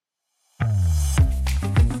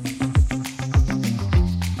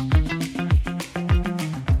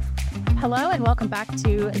Hello, and welcome back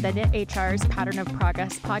to the NetHR's Pattern of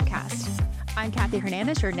Progress podcast. I'm Kathy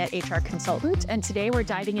Hernandez, your NetHR consultant, and today we're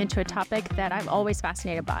diving into a topic that I'm always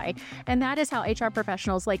fascinated by, and that is how HR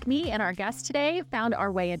professionals like me and our guest today found our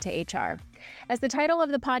way into HR. As the title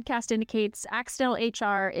of the podcast indicates, accidental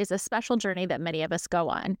HR is a special journey that many of us go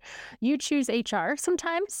on. You choose HR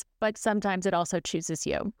sometimes, but sometimes it also chooses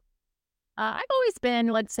you. I've always been,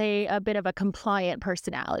 let's say, a bit of a compliant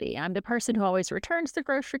personality. I'm the person who always returns the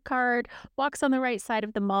grocery cart, walks on the right side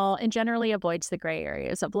of the mall, and generally avoids the gray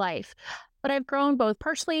areas of life. But I've grown both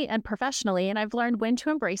personally and professionally, and I've learned when to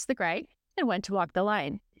embrace the gray and when to walk the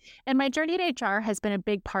line. And my journey in HR has been a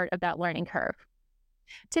big part of that learning curve.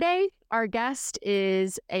 Today, our guest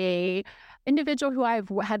is a individual who I've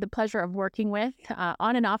had the pleasure of working with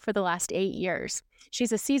on and off for the last 8 years.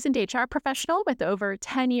 She's a seasoned HR professional with over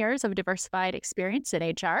 10 years of diversified experience in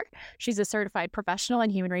HR. She's a certified professional in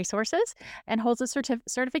human resources and holds a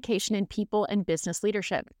certification in people and business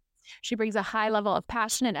leadership. She brings a high level of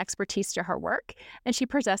passion and expertise to her work, and she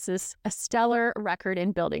possesses a stellar record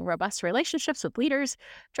in building robust relationships with leaders,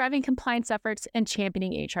 driving compliance efforts, and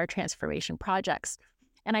championing HR transformation projects.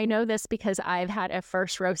 And I know this because I've had a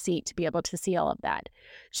first row seat to be able to see all of that.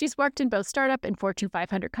 She's worked in both startup and Fortune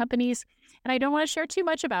 500 companies, and I don't want to share too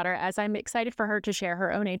much about her as I'm excited for her to share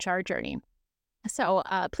her own HR journey. So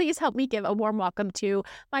please help me give a warm welcome to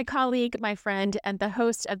my colleague, my friend, and the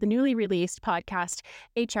host of the newly released podcast,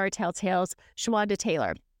 HR Telltales, Shawanda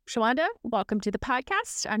Taylor. Shawanda, welcome to the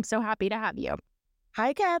podcast. I'm so happy to have you.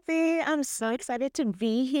 Hi, Kathy. I'm so excited to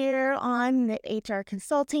be here on the HR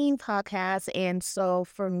Consulting podcast. And so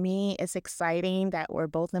for me, it's exciting that we're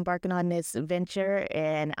both embarking on this venture.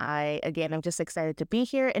 And I'm just excited to be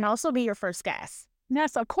here and also be your first guest.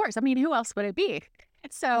 Yes, of course. I mean, who else would it be?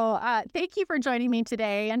 So thank you for joining me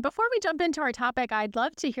today. And before we jump into our topic, I'd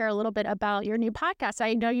love to hear a little bit about your new podcast.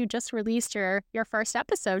 I know you just released your first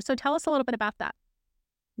episode. So tell us a little bit about that.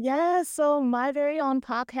 Yeah, so my very own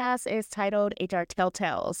podcast is titled HR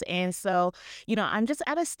Telltales. And so, I'm just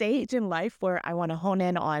at a stage in life where I want to hone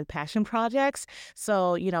in on passion projects.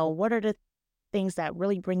 So, what are the things that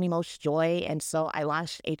really bring me most joy? And so I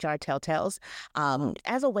launched HR Telltales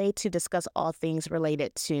as a way to discuss all things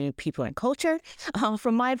related to people and culture.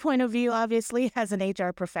 From my point of view, obviously, as an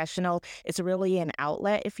HR professional, it's really an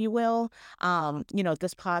outlet, if you will.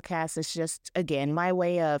 This podcast is just, again, my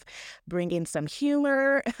way of bringing some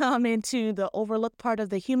humor into the overlooked part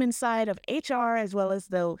of the human side of HR, as well as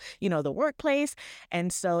the workplace.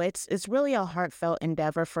 And so it's really a heartfelt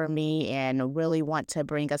endeavor for me, and really want to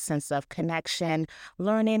bring a sense of connection,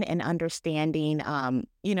 learning and understanding,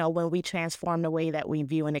 when we transform the way that we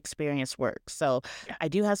view and experience work. So I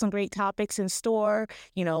do have some great topics in store.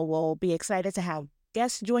 We'll be excited to have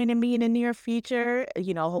guests joining me in the near future.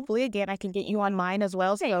 Hopefully, again, I can get you on mine as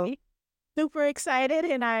well. So super excited.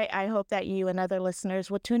 And I hope that you and other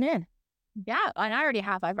listeners will tune in. Yeah, and I already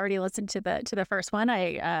have. I've already listened to the first one.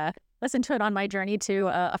 I listened to it on my journey to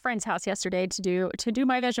a friend's house yesterday to do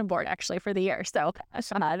my vision board, actually, for the year. So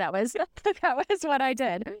that was what I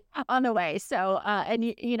did on the way. So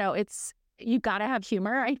it's, you got to have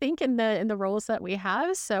humor, I think, in the roles that we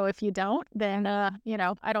have. So if you don't, then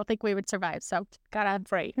I don't think we would survive. So gotta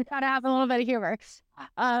have a little bit of humor.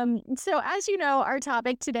 So as you know, our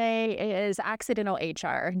topic today is accidental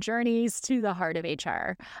HR, journeys to the heart of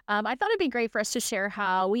HR. I thought it'd be great for us to share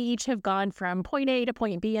how we each have gone from point A to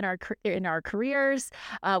point B in our careers,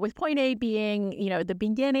 with point A being, the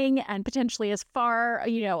beginning and potentially as far,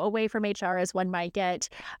 away from HR as one might get,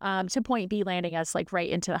 to point B landing us like right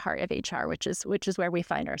into the heart of HR, which is where we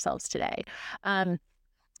find ourselves today.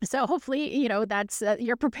 So hopefully, that's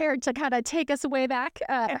you're prepared to kind of take us way back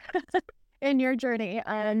in your journey.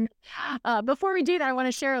 And before we do that, I want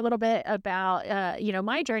to share a little bit about,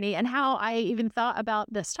 my journey and how I even thought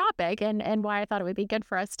about this topic and why I thought it would be good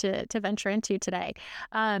for us to venture into today.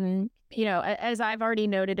 As I've already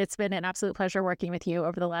noted, it's been an absolute pleasure working with you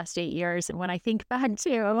over the last 8 years. And when I think back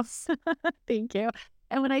to, thank you.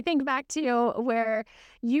 And when I think back to where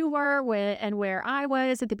you were and where I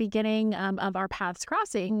was at the beginning of our paths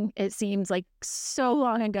crossing, it seems like so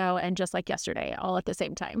long ago and just like yesterday, all at the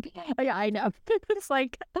same time. Yeah, I know. It's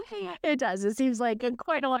like, it does. It seems like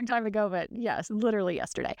quite a long time ago, but yes, literally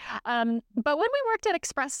yesterday. But when we worked at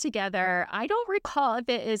Express together, I don't recall if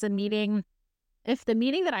it is a meeting if the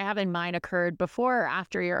meeting that I have in mind occurred before or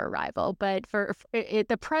after your arrival, but for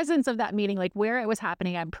the presence of that meeting, like where it was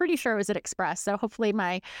happening, I'm pretty sure it was at Express. So hopefully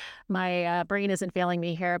my brain isn't failing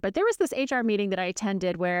me here. But there was this HR meeting that I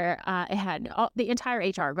attended where it had the entire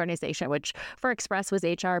HR organization, which for Express was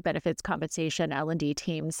HR, benefits, compensation, L&D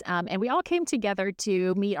teams. And we all came together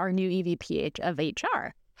to meet our new EVP of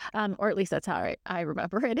HR. or at least that's how I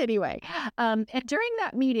remember it anyway. And during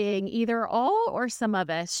that meeting, either all or some of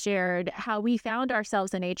us shared how we found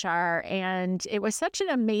ourselves in HR. And it was such an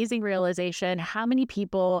amazing realization how many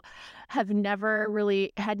people had never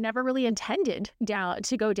really intended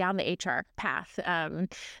to go down the HR path.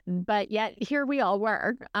 But yet here we all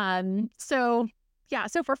were. So yeah.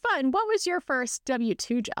 So for fun, what was your first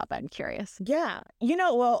W-2 job? I'm curious. Yeah.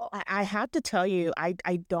 Well, I have to tell you, I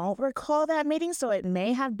don't recall that meeting. So it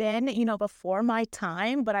may have been, before my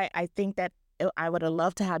time, but I think that I would have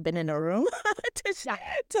loved to have been in a room Yeah,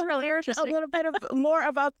 to really learn a interesting. little bit of more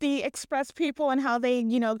about the Express people and how they,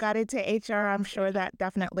 got into HR. I'm sure that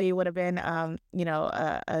definitely would have been,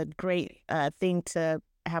 a great thing to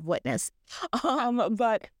have witnessed.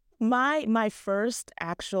 But my first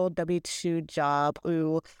actual W-2 job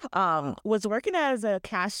was working as a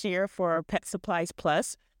cashier for Pet Supplies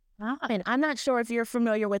Plus. Ah, And I'm not sure if you're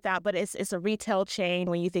familiar with that, but it's a retail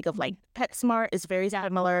chain. When you think of like PetSmart, it's very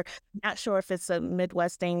similar. Not sure if it's a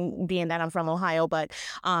Midwest thing, being that I'm from Ohio, but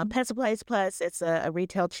Pet Supplies Plus, it's a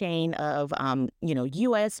retail chain of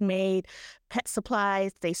U.S. made pet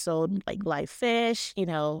supplies. They sold like live fish,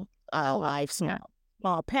 live yeah.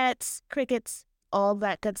 small pets, crickets, all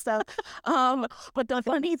that good stuff. But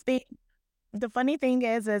the funny thing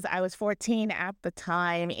is I was 14 at the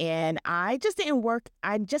time, and I just didn't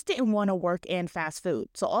want to work in fast food.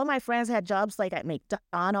 So all my friends had jobs like at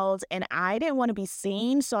McDonald's, and I didn't want to be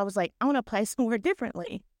seen. So I was like, I want to apply somewhere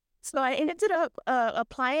differently. So I ended up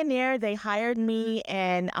applying there. They hired me,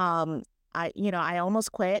 and I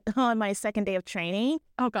almost quit on my second day of training.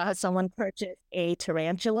 Oh God. Someone purchased a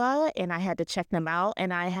tarantula, and I had to check them out.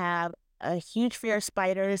 And I have a huge fear of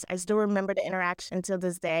spiders. I still remember the interaction to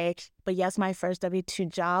this day. But yes, my first W-2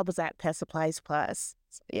 job was at Pet Supplies Plus.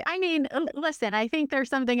 So, yeah. I mean, listen, I think there's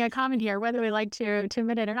something in common here, whether we like to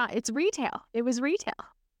admit it or not. It's retail. It was retail.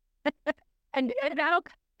 and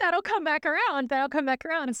that'll come back around. That'll come back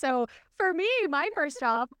around. So for me, my first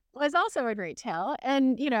job was also in retail.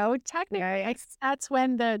 And, technically, that's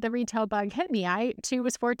when the retail bug hit me. I, too,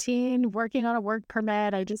 was 14, working on a work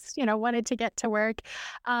permit. I just, wanted to get to work.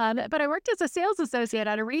 But I worked as a sales associate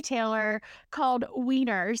at a retailer called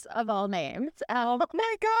Wieners, of all names. Oh,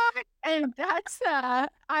 my God. And that's, I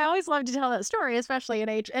always love to tell that story, especially in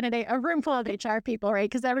a room full of HR people, right?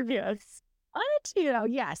 Because everybody goes, what?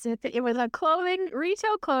 Yes, it was a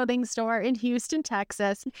retail clothing store in Houston,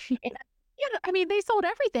 Texas. And, I mean, they sold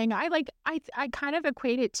everything. I kind of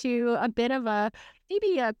equate it to a bit of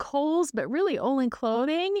maybe a Kohl's, but really only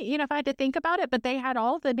clothing, if I had to think about it. But they had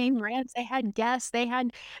all the name brands. They had Guess. They had,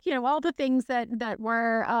 all the things that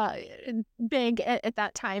were big at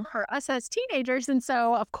that time for us as teenagers. And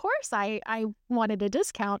so, of course, I wanted a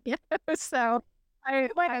discount. So I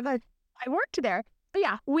worked there. But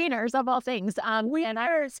yeah, Wieners of all things.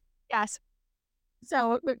 Wieners. Yes.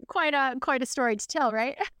 So quite a story to tell,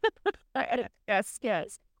 right? Yes.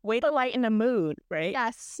 Way to lighten the mood, right?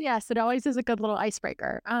 Yes. It always is a good little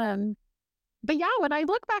icebreaker. But yeah, when I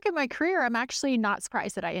look back at my career, I'm actually not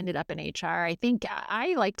surprised that I ended up in HR. I think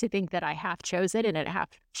I like to think that I half chose it and it half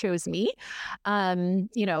chose me.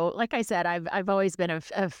 Like I said, I've always been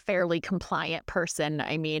a fairly compliant person.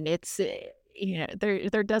 I mean, it's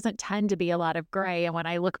there doesn't tend to be a lot of gray. And when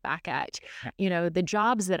I look back at, the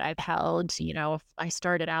jobs that I've held, I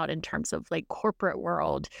started out in terms of like corporate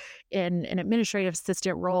world in an administrative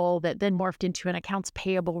assistant role that then morphed into an accounts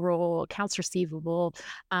payable role, accounts receivable,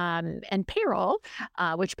 and payroll,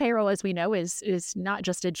 which payroll, as we know, is not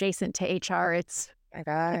just adjacent to HR. It's My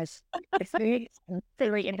gosh. It's very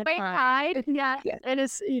intertwined. Yeah. Yes. It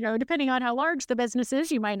is, depending on how large the business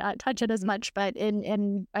is, you might not touch it as much. But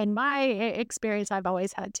in my experience, I've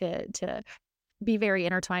always had to be very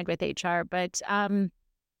intertwined with HR. But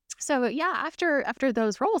so yeah, after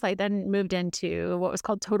those roles, I then moved into what was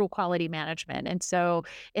called total quality management. And so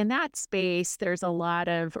in that space, there's a lot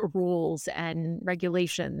of rules and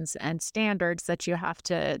regulations and standards that you have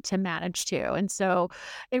to manage to. And so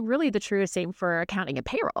it really the true same for accounting and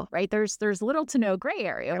payroll, right? There's little to no gray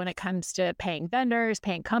area when it comes to paying vendors,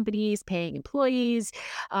 paying companies, paying employees.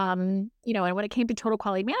 And when it came to total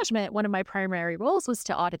quality management, one of my primary roles was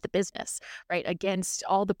to audit the business, right, against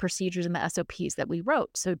all the procedures and the SOPs that we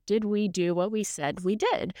wrote. So did we do what we said we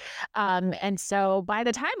did? And so by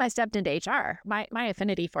the time I stepped into HR, my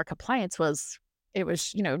affinity for compliance was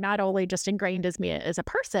not only just ingrained as me as a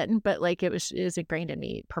person, but like it is ingrained in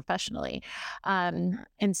me professionally. And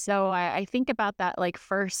so I think about that like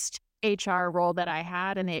first HR role that I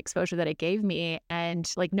had and the exposure that it gave me,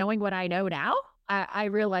 and like knowing what I know now, I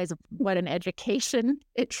realize what an education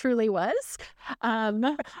it truly was.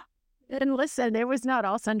 And listen, it was not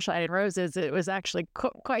all sunshine and roses. It was actually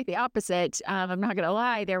quite the opposite. I'm not going to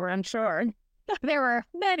lie. I'm sure there were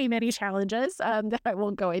many, many challenges that I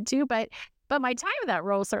won't go into, but my time in that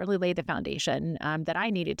role certainly laid the foundation that I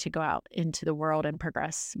needed to go out into the world and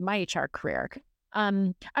progress my HR career.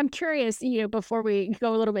 I'm curious, before we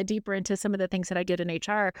go a little bit deeper into some of the things that I did in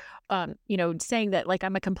HR, saying that like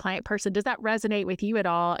I'm a compliant person, does that resonate with you at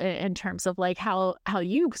all in terms of like how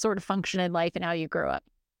you sort of function in life and how you grew up?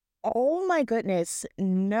 Oh my goodness,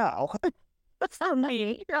 no. For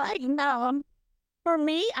me, like no. For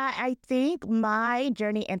me, I think my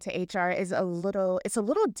journey into HR is it's a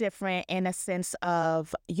little different in a sense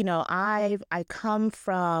of, I come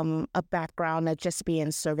from a background of just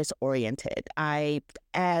being service oriented.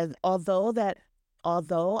 As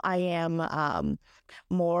although I am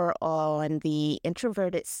more on the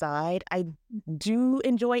introverted side, I do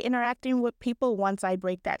enjoy interacting with people once I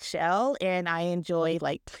break that shell, and I enjoy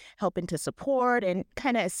like helping to support and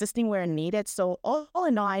kind of assisting where needed. So all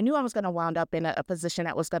in all, I knew I was going to wound up in a position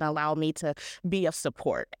that was going to allow me to be of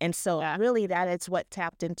support. And so really that is what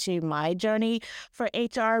tapped into my journey for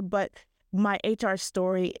HR. But my HR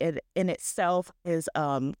story in itself is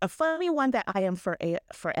a funny one that I am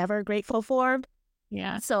forever grateful for.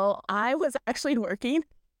 Yeah. So I was actually working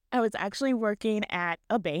at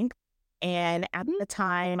a bank. And at the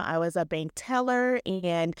time, I was a bank teller,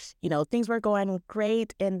 and things were going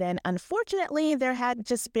great. And then, unfortunately, there had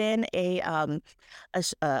just been a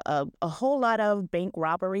whole lot of bank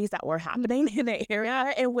robberies that were happening in the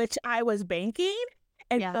area in which I was banking,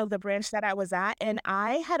 and so the branch that I was at, and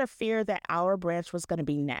I had a fear that our branch was going to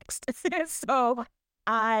be next. So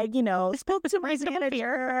I, spoke to my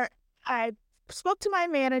manager. I spoke to my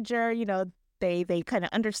manager. They kind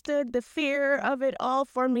of understood the fear of it all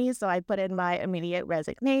for me. So I put in my immediate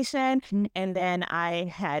resignation. And then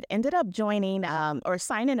I had ended up joining or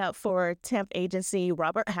signing up for temp agency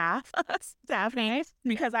Robert Half staffing,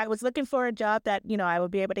 because I was looking for a job that, I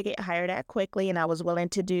would be able to get hired at quickly. And I was willing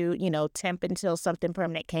to do, temp until something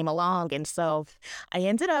permanent came along. And so I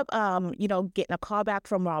ended up, getting a call back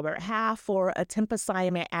from Robert Half for a temp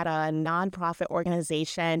assignment at a nonprofit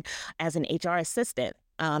organization as an HR assistant.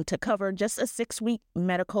 To cover just a 6-week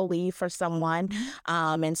medical leave for someone.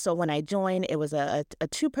 And so when I joined, it was a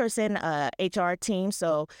 2-person HR team.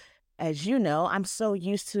 So as you know, I'm so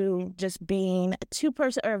used to just being a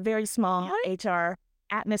 2-person or a very small HR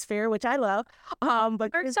atmosphere, which I love.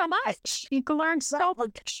 But learn so much. You can learn so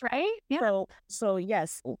much, right? Yeah. So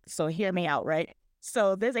yes. So hear me out, right?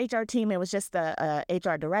 So this HR team, it was just the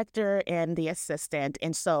HR director and the assistant.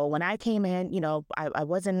 And so when I came in, I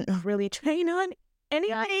wasn't really trained on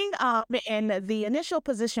anything. And the initial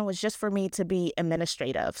position was just for me to be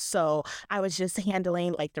administrative. So I was just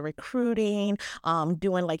handling like the recruiting,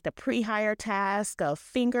 doing like the pre-hire task of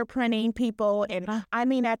fingerprinting people. And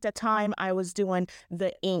at the time I was doing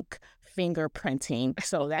the ink fingerprinting.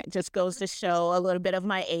 So that just goes to show a little bit of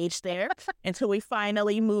my age there, until we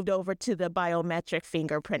finally moved over to the biometric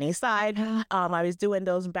fingerprinting side. I was doing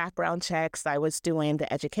those background checks. I was doing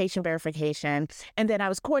the education verification, and then I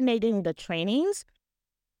was coordinating the trainings.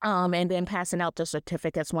 And then passing out the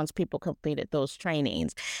certificates once people completed those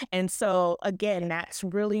trainings. And so, again, that's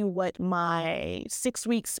really what my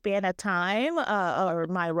 6-week span of time, or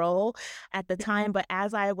my role at the time. But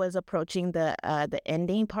as I was approaching the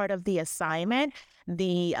ending part of the assignment,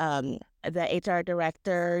 the HR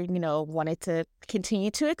director, wanted to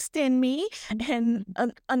continue to extend me. And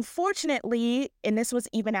unfortunately, and this was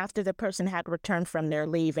even after the person had returned from their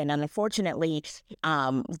leave, and unfortunately,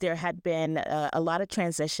 there had been a lot of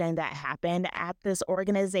transition that happened at this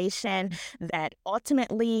organization that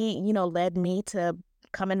ultimately, led me to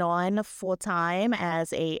coming on full time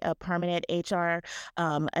as a permanent HR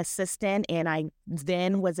assistant. And I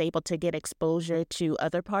then was able to get exposure to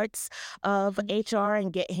other parts of HR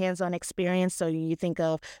and get hands-on experience. So you think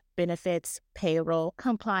of benefits, payroll,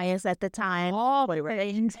 compliance at the time. All the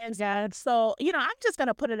things. So, I'm just going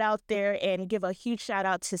to put it out there and give a huge shout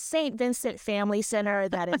out to St. Vincent Family Center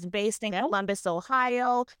that is based in Columbus,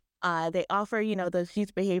 Ohio. They offer, the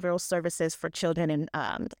youth behavioral services for children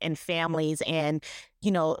and families. And,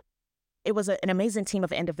 it was an amazing team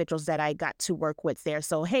of individuals that I got to work with there.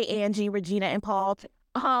 So, hey, Angie, Regina, and Paul,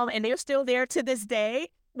 and they're still there to this day.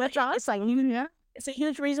 That's awesome. Yeah. It's a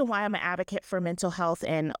huge reason why I'm an advocate for mental health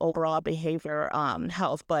and overall behavior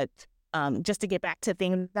health. But just to get back to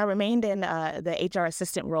things, I remained in the HR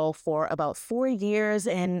assistant role for about 4 years,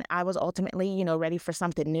 and I was ultimately, ready for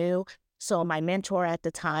something new. So my mentor at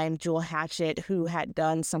the time, Jewel Hatchett, who had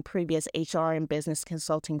done some previous HR and business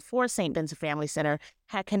consulting for St. Vincent Family Center,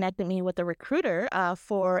 had connected me with a recruiter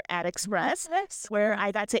for Ad Express, where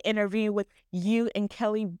I got to interview with you and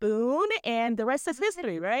Kelly Boone, and the rest is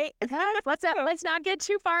history, right? Let's not get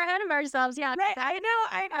too far ahead of ourselves. Yeah, Right.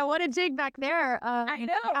 I want to dig back there. I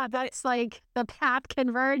know. Yeah, that's like the path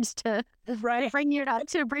converged to Right. bring you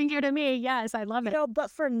to me. Yes, I love it.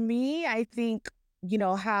 But for me, I think,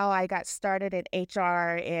 how I got started in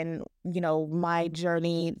HR and, my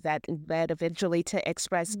journey that led eventually to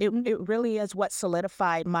Express, it really is what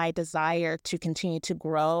solidified my desire to continue to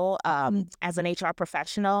grow as an HR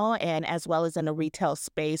professional, and as well as in the retail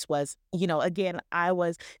space was, again, I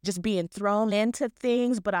was just being thrown into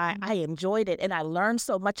things, but I enjoyed it and I learned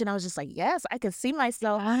so much, and I was just like, yes, I can see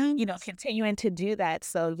myself, continuing to do that.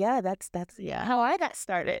 So yeah, that's how I got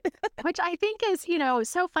started. Which I think is,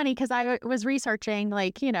 so funny because I was researching,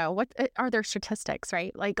 like, what are there statistics,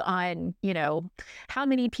 right? Like on, how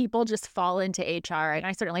many people just fall into HR. And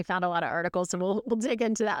I certainly found a lot of articles, and we'll dig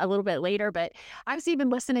into that a little bit later. But I was even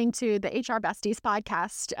listening to the HR Besties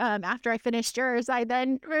podcast after I finished yours. I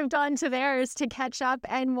then moved on to theirs to catch up.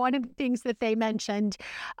 And one of the things that they mentioned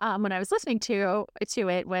when I was listening to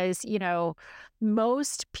it was,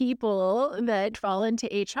 most people that fall into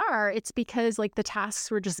HR, it's because like the tasks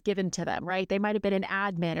were just given to them, right? They might have been in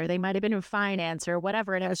admin, or they might have been in finance or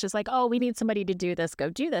whatever. And it was just like, oh, we need somebody to do this, go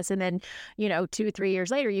do this. And then, 2-3 years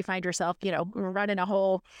later, you find yourself, running a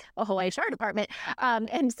whole HR department.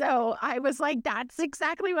 And so I was like, that's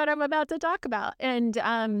exactly what I'm about to talk about. And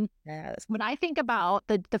Yes. when I think about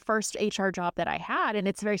the first HR job that I had, and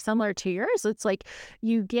it's very similar to yours, it's like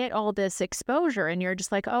you get all this exposure and you're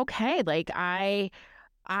just like, okay, like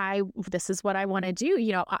this is what I want to do.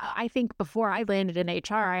 I think before I landed in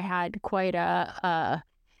HR, I had quite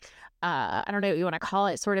I don't know what you want to call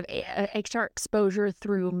it, sort of HR exposure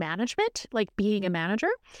through management, like being a manager.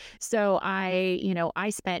 So I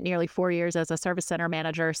spent nearly 4 years as a service center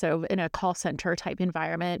manager, so in a call center type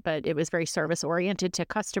environment, but it was very service oriented to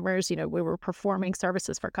customers. We were performing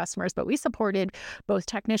services for customers, but we supported both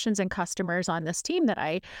technicians and customers on this team that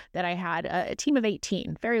I had, a team of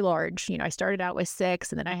 18, very large. I started out with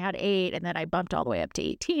 6, and then I had 8, and then I bumped all the way up to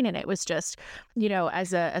 18. And it was just,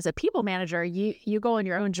 as a people manager, you go on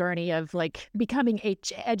your own journey of like becoming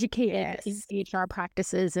educated in HR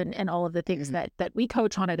practices and all of the things that we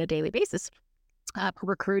coach on a daily basis,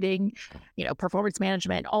 recruiting, performance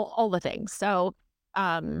management, all the things. So,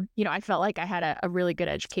 I felt like I had a really good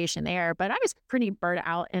education there, but I was pretty burnt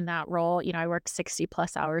out in that role. I worked 60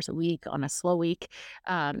 plus hours a week on a slow week.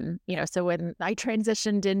 So when I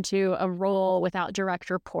transitioned into a role without direct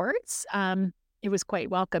reports, it was quite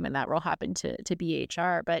welcome, and that role happened to be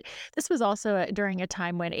HR. But this was also during a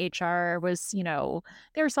time when HR was, they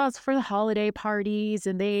were sauce for the holiday parties,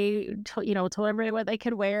 and they, told everybody what they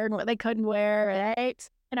could wear and what they couldn't wear. Right?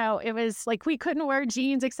 It was like we couldn't wear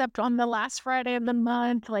jeans except on the last Friday of the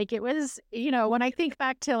month. Like it was, when I think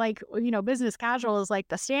back to like, business casual is like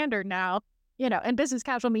the standard now, and business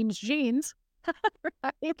casual means jeans,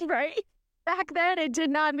 right? Back then, it did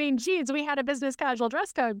not mean jeans. We had a business casual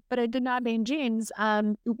dress code, but it did not mean jeans. I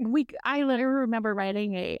literally remember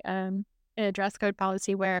writing a dress code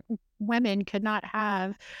policy where women could not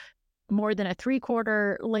have more than a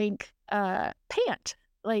 3/4 length pant,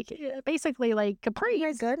 like basically like capris. Oh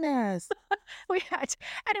my goodness. We had,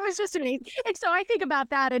 and it was just amazing. And so I think about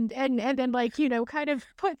that, and then like kind of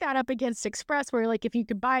put that up against Express, where like if you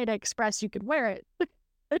could buy it at Express, you could wear it.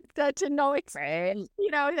 That didn't always,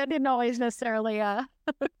 that didn't always necessarily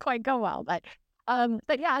quite go well.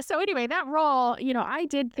 But yeah. So anyway, that role, I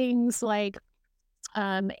did things like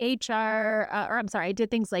I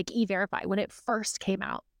did things like E-Verify when it first came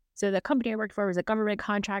out. So the company I worked for was a government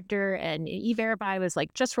contractor, and E-Verify was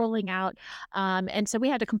like just rolling out. And so we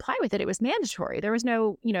had to comply with it. It was mandatory. There was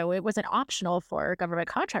no, it wasn't optional for government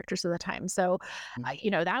contractors at the time. So,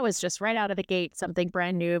 that was just right out of the gate, something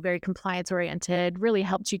brand new, very compliance oriented, really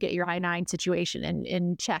helped you get your I-9 situation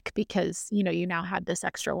in check, because, you now had this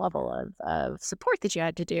extra level of support that you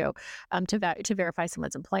had to do to verify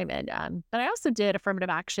someone's employment. But I also did affirmative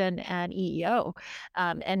action and EEO.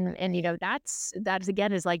 And that's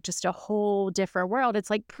again is like just a whole different world. It's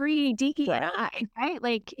like pre-DEI, right?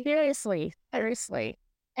 Like Seriously.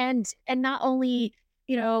 and not only,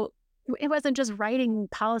 it wasn't just writing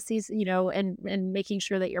policies, and making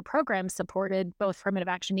sure that your program supported both affirmative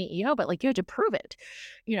action and EEO, but like you had to prove it,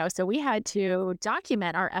 so we had to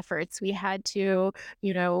document our efforts. We had to,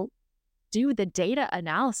 do the data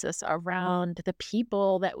analysis around the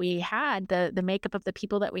people that we had, the makeup of the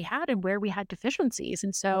people that we had, and where we had deficiencies.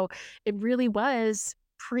 And so it really was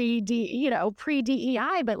pre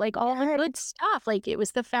DEI, but like all the good stuff. Like it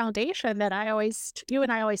was the foundation that you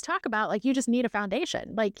and I always talk about. Like you just need a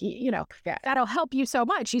foundation. Like, Yeah. that'll help you so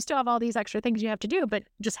much. You still have all these extra things you have to do, but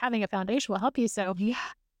just having a foundation will help you. So yeah,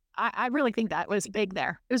 I really think that was big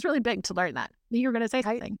there. It was really big to learn that. You were going to say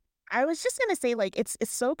something. I was just gonna say, like, it's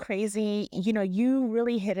so crazy. You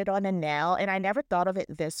really hit it on a nail, and I never thought of it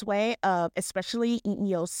this way. Especially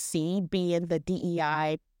EEOC being the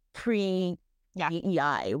DEI pre Yeah.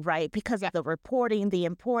 DEI, right? Because of the reporting, the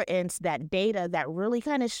importance, that data that really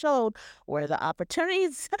kind of showed where the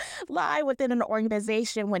opportunities lie within an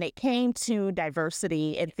organization when it came to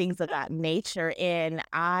diversity and things of that nature. And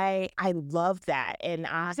I love that. And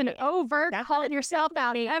It's an over calling yourself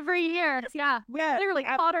out every year. Yeah. yeah, Literally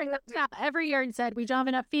calling them out every year and said, we don't have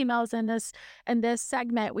enough females in this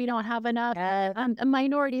segment. We don't have enough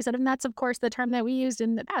minorities. And that's of course the term that we used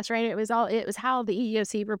in the past, right? It was how the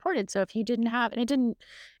EEOC reported. So if you didn't have, and it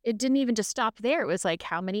didn't even just stop there. It was like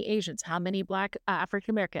how many Asians, how many Black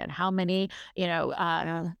African American, how many,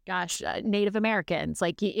 Native Americans.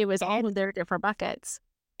 Like it was all of their different buckets.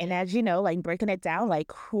 And as you know, like breaking it down,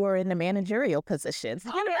 like who are in the managerial positions.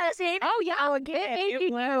 Oh yeah,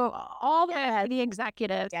 it knew all the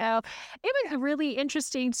executives. Yeah. So it was really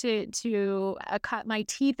interesting to cut my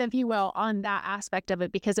teeth, if you will, on that aspect of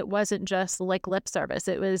it, because it wasn't just like lip service.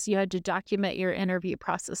 It was, you had to document your interview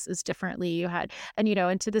processes differently. You had,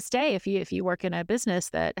 and to this day, if you work in a business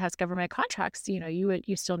that has government contracts,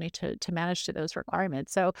 you still need to manage to those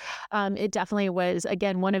requirements. So it definitely was,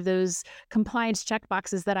 again, one of those compliance check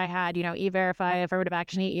boxes that I had, E-Verify, affirmative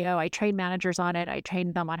action, EEO. I trained managers on it. I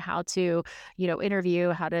trained them on how to,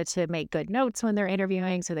 interview, how to make good notes when they're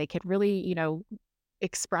interviewing so they could really,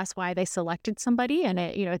 express why they selected somebody. And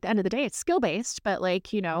it, at the end of the day, it's skill based, but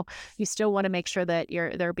like, you still want to make sure that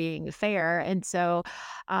they're being fair. And so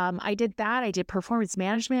I did that. I did performance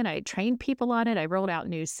management. I trained people on it. I rolled out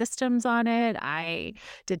new systems on it. I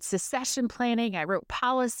did succession planning. I wrote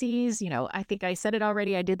policies. I think I said it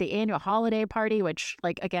already. I did the annual holiday party, which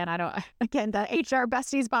like, the HR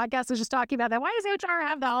Besties podcast was just talking about that. Why does HR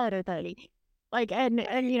have the holiday party? Like, and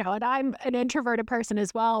I'm an introverted person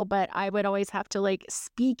as well, but I would always have to like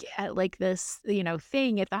speak at like this,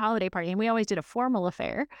 thing at the holiday party. And we always did a formal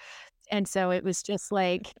affair. And so it was just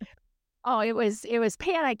like, it was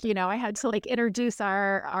panic. I had to like introduce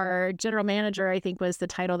our general manager, I think was the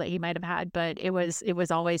title that he might have had, but it was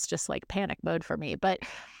always just like panic mode for me. But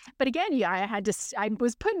again, yeah, I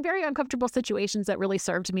was put in very uncomfortable situations that really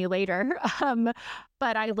served me later.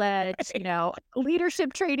 But I led,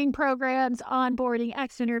 leadership training programs, onboarding,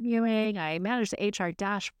 exit interviewing. I managed the HR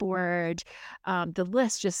dashboard. The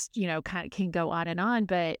list just, kind of can go on and on.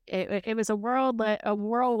 But it was a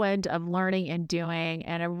whirlwind of learning and doing,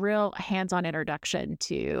 and a real hands-on introduction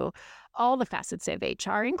to all the facets of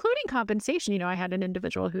HR, including compensation. I had an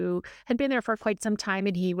individual who had been there for quite some time,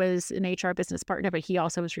 and he was an HR business partner, but he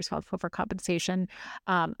also was responsible for compensation.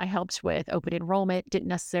 I helped with open enrollment, didn't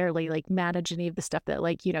necessarily like manage any of the stuff that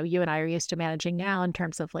like, you and I are used to managing now in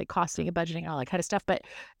terms of like costing and budgeting and all that kind of stuff, but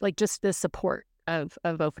like just the support of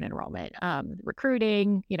open enrollment,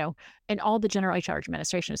 recruiting, and all the general HR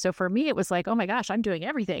administration. So for me, it was like, oh my gosh, I'm doing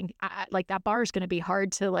everything. Like that bar is going to be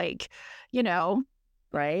hard to like,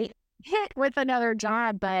 right, hit with another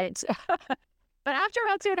job. But after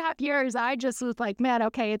about 2.5 years, I just was like, man,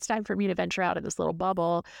 okay, it's time for me to venture out of this little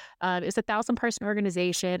bubble. It's a 1,000-person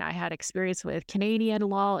organization. I had experience with Canadian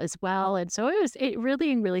law as well. And so it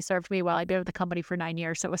really, really served me well. I've been with the company for 9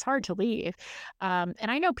 years, so it was hard to leave. And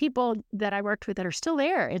I know people that I worked with that are still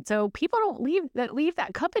there. And so people don't leave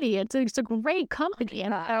that company. It's a great company.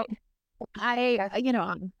 And I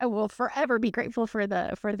will forever be grateful for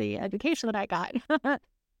the education that I got.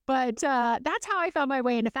 But that's how I found my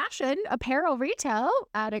way into fashion, apparel retail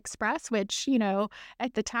at Express, which,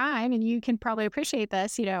 at the time, and you can probably appreciate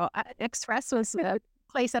this, Express was a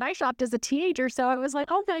place that I shopped as a teenager. So it was like,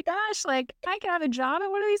 oh my gosh, like I can have a job at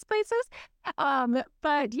one of these places.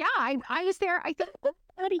 But yeah, I was there, I think,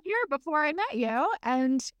 about a year before I met you.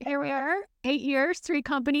 And here we are, 8 years, 3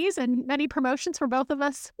 companies, and many promotions for both of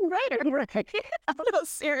us. Right. No,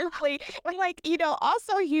 seriously. Like,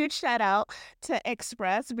 also huge shout out to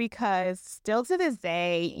Express, because still to this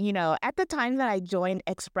day, at the time that I joined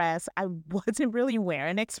Express, I wasn't really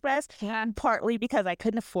wearing Express, partly because I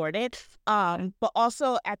couldn't afford it. But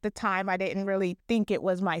also at the time, I didn't really think it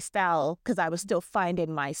was my style because I was still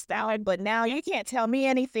finding my style. But now you can't tell me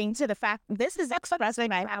anything to the fact this is Express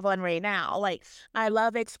and I have on right now. Like, I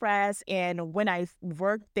love Express, and when I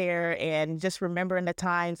worked there and just remembering the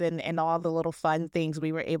times and all the little fun things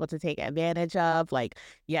we were able to take advantage of, like,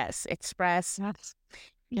 yes, Express.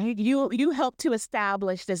 you helped to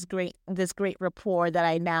establish this great rapport that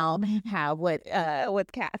I now have with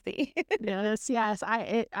Kathy. Yes.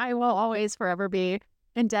 I will always forever be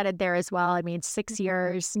indebted there as well. I mean, 6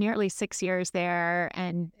 years, nearly 6 years there,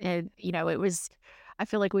 and it was. I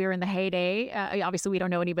feel like we were in the heyday. Obviously, we don't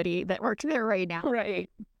know anybody that worked there right now. Right.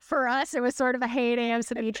 For us, it was sort of a heyday of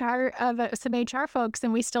some HR folks,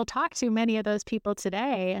 and we still talk to many of those people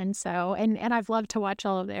today. And so, and I've loved to watch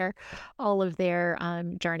all of their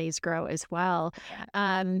journeys grow as well.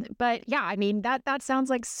 But yeah, I mean that sounds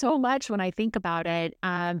like so much when I think about it.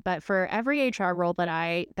 But for every HR role that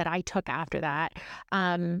I took after that,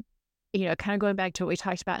 kind of going back to what we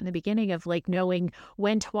talked about in the beginning of like knowing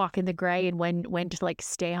when to walk in the gray and when to like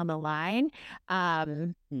stay on the line.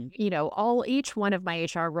 Each one of my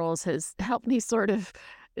HR roles has helped me sort of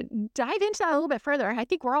dive into that a little bit further. I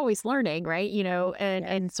think we're always learning, right?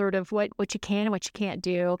 And sort of what you can and what you can't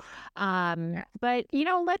do. But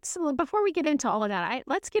let's before we get into all of that,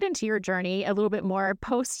 let's get into your journey a little bit more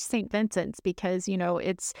post St. Vincent's because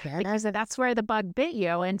it's because that's where the bug bit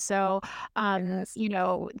you, and so we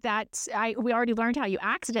already learned how you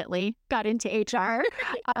accidentally got into HR.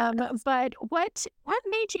 But what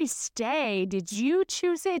made you stay? Did you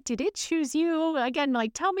choose it? Did it choose you? Again,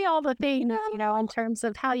 like tell me all the things, in terms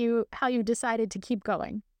of how you decided to keep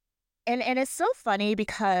going. And it's so funny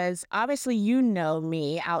because obviously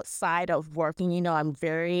me outside of working, I'm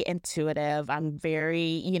very intuitive. I'm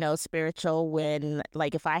very, spiritual when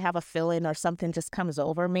like if I have a feeling or something just comes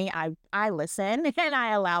over me, I listen and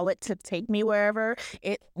I allow it to take me wherever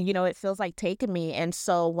it feels like taking me. And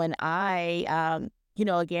so when I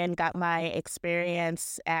again got my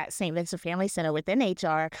experience at St. Vincent Family Center within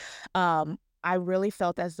HR, I really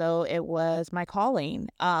felt as though it was my calling.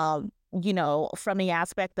 From the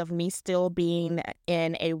aspect of me still being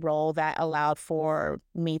in a role that allowed for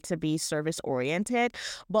me to be service oriented,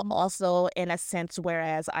 but also in a sense,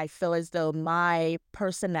 whereas I feel as though my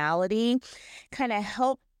personality kind of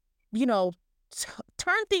helped,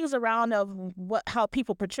 turn things around of how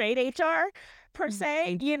people portrayed HR per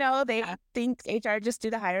se. They think HR just do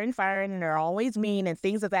the hiring and firing and they're always mean and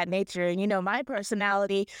things of that nature. And my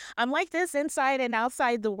personality, I'm like this inside and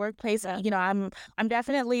outside the workplace. I'm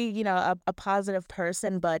definitely a positive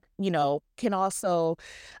person, but can also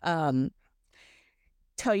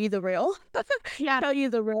tell you the real. Tell you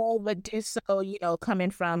the real, but do so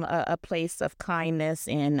coming from a place of kindness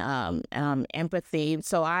and empathy.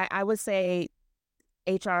 So I would say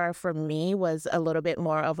HR for me was a little bit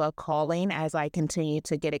more of a calling as I continue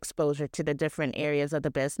to get exposure to the different areas of the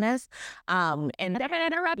business. And I'm going to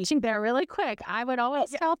interrupt you there really quick. I would always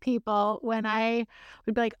tell people when I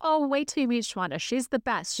would be like, oh, wait till you meet Shawanda. She's the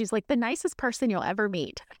best. She's like the nicest person you'll ever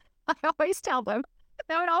meet. I always tell them.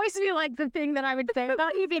 That would always be like the thing that I would say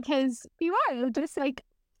about you because you are just like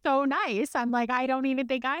so nice. I'm like, I don't even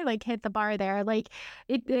think I like hit the bar there. Like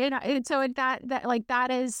that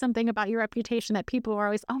is something about your reputation that people are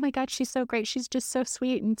always, oh my God, she's so great. She's just so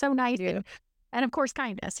sweet and so nice. Yeah. And of course,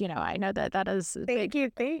 kindness, I know that is. Thank you.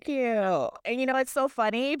 And it's so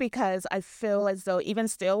funny because I feel as though even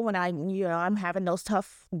still when I'm having those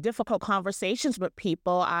tough, difficult conversations with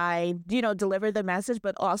people, I, deliver the message,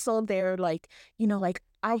 but also they're like, like,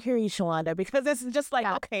 I hear you, Shawanda, because it's just like,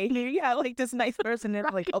 okay, yeah, like this nice person. And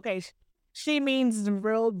like, okay, she means the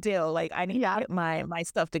real deal. Like I need to get my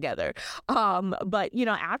stuff together. But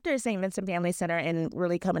after St. Vincent Family Center and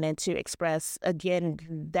really coming into Express, again,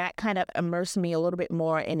 that kind of immersed me a little bit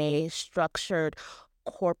more in a structured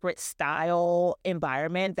corporate style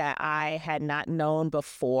environment that I had not known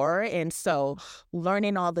before. And so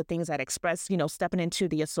learning all the things at Express, stepping into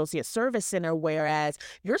the associate service center, whereas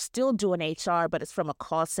you're still doing HR, but it's from a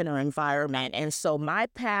call center environment. And so my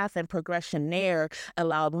path and progression there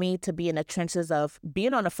allowed me to be in the trenches of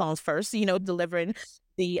being on the phones first, delivering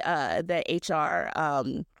the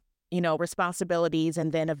HR responsibilities,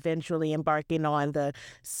 and then eventually embarking on the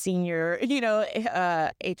senior,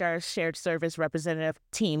 HR shared service representative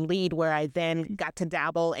team lead, where I then got to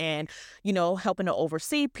dabble in, helping to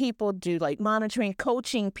oversee people, do like monitoring,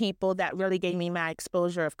 coaching people. That really gave me my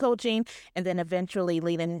exposure of coaching, and then eventually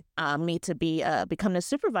leading me to become the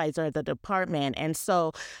supervisor of the department. And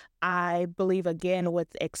so I believe, again, with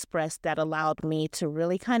Express, that allowed me to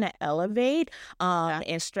really kind of elevate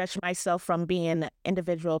and stretch myself from being an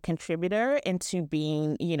individual contributor into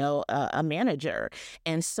being, a manager.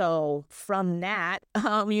 And so from that,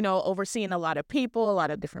 overseeing a lot of people, a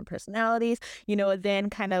lot of different personalities, it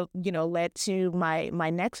then kind of, led to my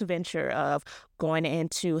next venture of going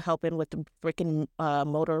into helping with the brick and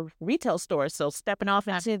mortar retail stores. So stepping off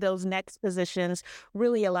into those next positions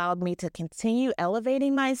really allowed me to continue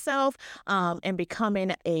elevating myself myself and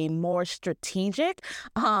becoming a more strategic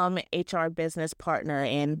HR business partner.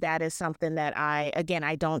 And that is something that I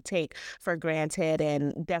don't take for granted,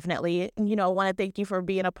 and definitely, want to thank you for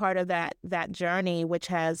being a part of that journey, which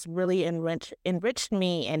has really enriched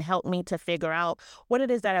me and helped me to figure out what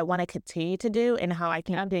it is that I want to continue to do and how I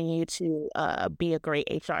can continue to be a great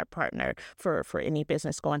HR partner for any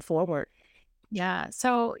business going forward. Yeah.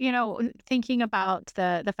 So, thinking about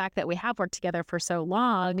the fact that we have worked together for so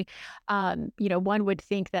long, one would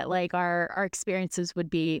think that like our experiences would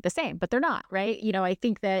be the same, but they're not, right? I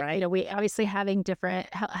think that, Right. we obviously having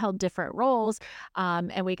held different roles,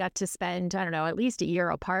 and we got to spend, I don't know, at least a year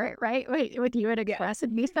apart, right? With you at Express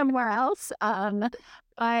and me somewhere else.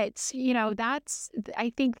 But,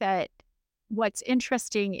 I think that what's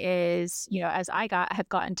interesting is, as have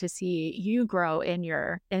gotten to see you grow in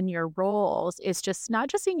your roles, is just not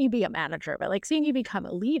just seeing you be a manager, but like seeing you become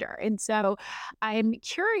a leader. And so I'm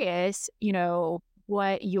curious,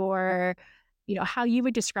 what your how you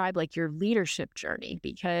would describe like your leadership journey,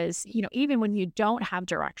 because, even when you don't have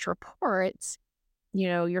direct reports,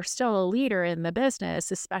 you're still a leader in the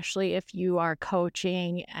business, especially if you are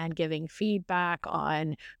coaching and giving feedback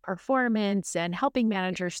on performance and helping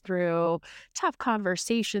managers through tough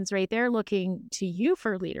conversations, right? They're looking to you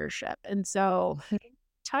for leadership. And so,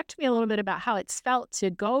 talk to me a little bit about how it's felt to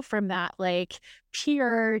go from that like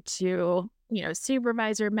peer to,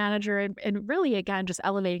 supervisor, manager, and really, again, just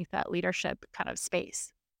elevating that leadership kind of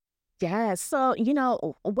space. Yeah. So,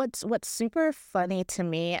 what's super funny to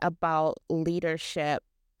me about leadership,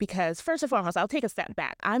 because first and foremost, I'll take a step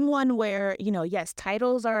back. I'm one where, yes,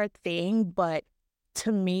 titles are a thing, but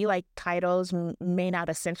to me, like titles may not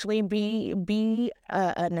essentially be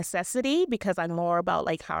a necessity, because I'm more about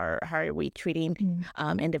like how are we treating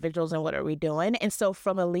individuals and what are we doing. And so,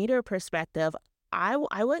 from a leader perspective, I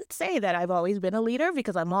would say that I've always been a leader,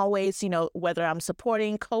 because I'm always, whether I'm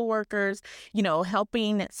supporting coworkers,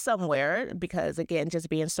 helping somewhere, because again, just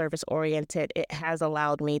being service oriented, it has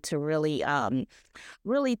allowed me to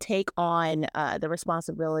really take on the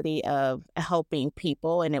responsibility of helping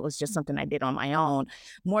people. And it was just something I did on my own.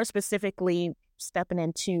 More specifically, stepping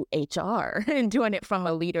into HR and doing it from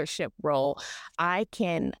a leadership role, I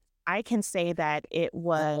can I can say that it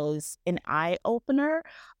was an eye opener.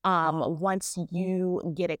 Once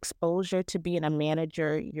you get exposure to being a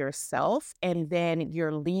manager yourself, and then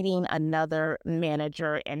you're leading another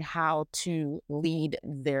manager and how to lead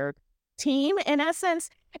their team in essence.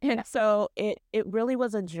 And so it really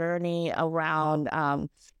was a journey around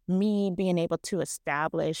me being able to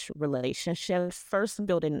establish relationships, first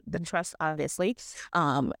building the trust, obviously,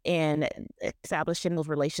 and establishing those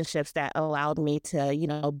relationships that allowed me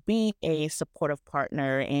to, be a supportive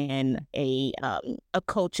partner and a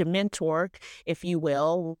coach, a mentor, if you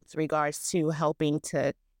will, with regards to helping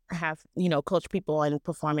to have, coach people in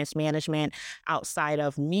performance management outside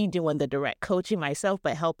of me doing the direct coaching myself,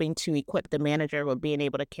 but helping to equip the manager with being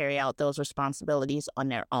able to carry out those responsibilities on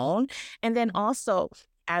their own. And then also,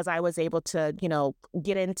 as I was able to,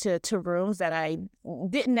 get into rooms that I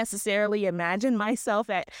didn't necessarily imagine myself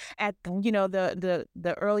at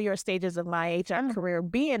the earlier stages of my HR career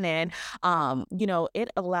being in, it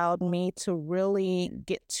allowed me to really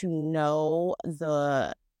get to know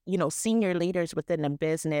the senior leaders within the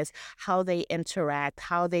business, how they interact,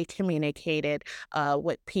 how they communicated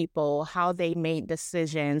with people, how they made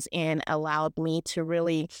decisions, and allowed me to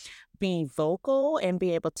really be vocal and be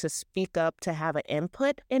able to speak up to have an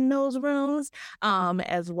input in those rooms,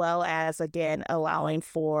 as well as, again, allowing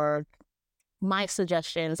for my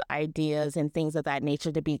suggestions, ideas, and things of that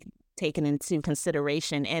nature to be taken into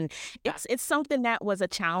consideration. And it's something that was a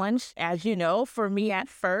challenge, as you know, for me at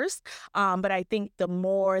first. But I think the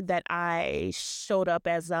more that I showed up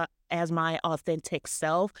as my authentic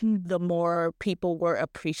self, the more people were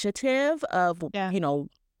appreciative of, Yeah.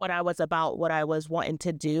 what I was about, what I was wanting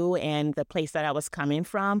to do, and the place that I was coming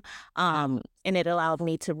from. And it allowed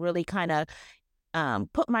me to really kind of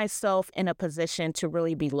put myself in a position to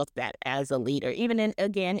really be looked at as a leader, even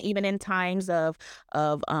in times of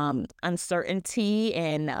uncertainty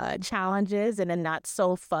and challenges, and in not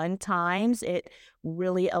so fun times. It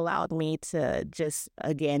really allowed me to just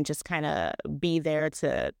kind of be there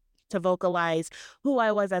to vocalize who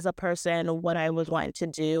I was as a person, what I was wanting to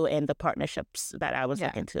do, and the partnerships that I was Yeah.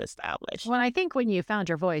 looking to establish. Well, I think when you found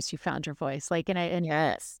your voice, you found your voice. Like,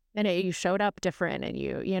 Yes. you showed up different, and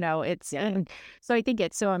it's, Yeah. and so I think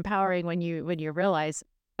it's so empowering when you realize,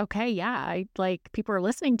 okay, yeah, I like people are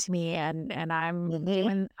listening to me, and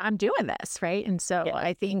Mhm. I'm doing this, right? And so Yeah.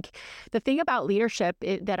 I think the thing about leadership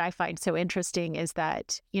that I find so interesting is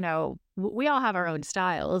that, we all have our own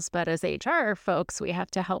styles, but as HR folks, we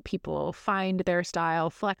have to help people find their style,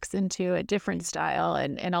 flex into a different style,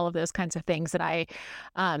 and all of those kinds of things.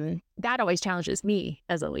 And that always challenges me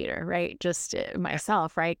as a leader, right? Just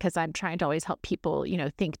myself, right? Because I'm trying to always help people,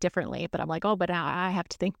 think differently. But I'm like, oh, but now I have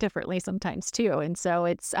to think differently sometimes too. And so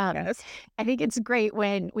it's, Yes. I think it's great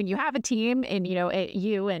when you have a team, and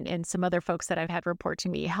you and some other folks that I've had report to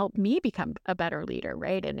me help me become a better leader,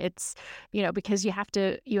 right? And it's because you have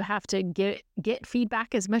to get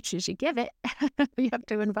feedback as much as you give it. You have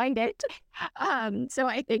to invite it. So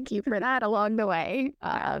I thank you for that along the way.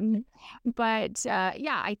 But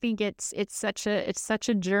yeah, I think it's such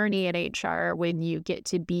a journey in HR when you get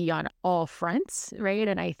to be on all fronts, right?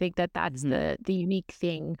 And I think that's the unique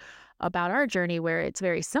thing about our journey, where it's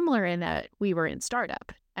very similar in that we were in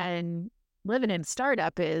startup, and living in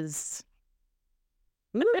startup is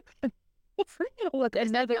look,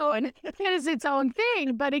 another one. It is its own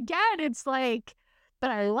thing. But again, it's like, but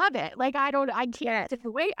I love it. Like, I can't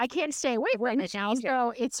wait. I can't stay away from it now.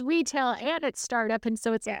 So it's retail and it's startup. And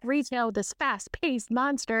so it's retail, this fast paced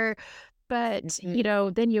monster. But,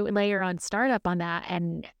 then you layer on startup on that,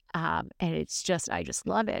 and it's I just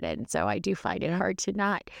love it. And so I do find it hard to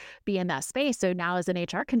not be in that space. So now as an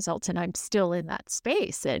HR consultant, I'm still in that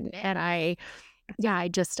space. And I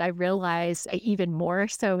realize even more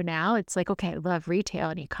so now, it's like, okay, I love retail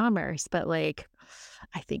and e-commerce, but like,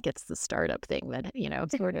 I think it's the startup thing that,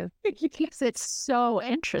 sort of keeps it so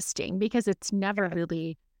interesting, because it's never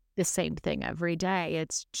really the same thing every day.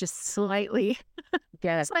 It's just slightly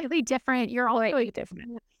different. You're also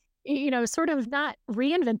different. Sort of not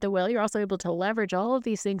reinvent the wheel. You're also able to leverage all of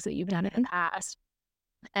these things that you've done in the past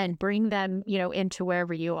and bring them, into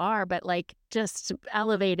wherever you are, but like just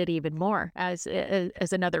elevate it even more as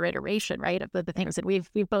another iteration, right, of the things that we've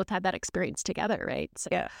both had that experience together, right? So,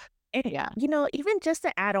 Yeah. And, yeah. even just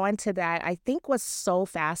to add on to that, I think what's so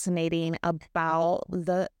fascinating about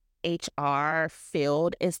the HR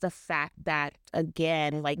field is the fact that,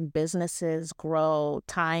 again, like businesses grow,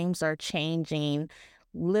 times are changing.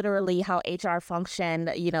 Literally how HR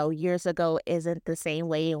functioned, years ago isn't the same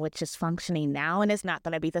way in which it's functioning now, and it's not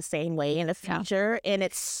going to be the same way in the future. And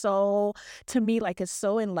it's so, to me, like, it's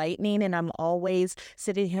so enlightening, and I'm always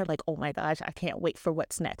sitting here like, oh my gosh, I can't wait for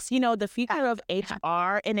what's next. The future of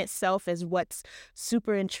HR in itself is what's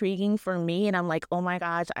super intriguing for me, and I'm like, oh my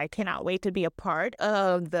gosh, I cannot wait to be a part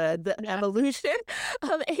of the evolution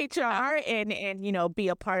of HR, and be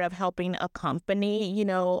a part of helping a company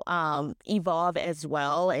evolve as well.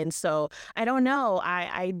 And so I don't know,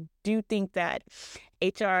 I do think that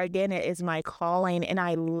HR, again, is my calling, and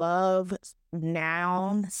I love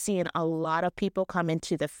now seeing a lot of people come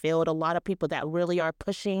into the field, a lot of people that really are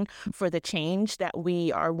pushing for the change that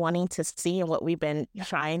we are wanting to see and what we've been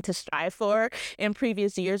trying to strive for in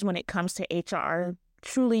previous years when it comes to HR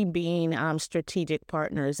truly being strategic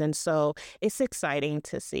partners. And so it's exciting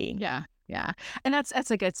to see. Yeah. Yeah. And that's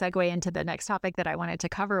a good segue into the next topic that I wanted to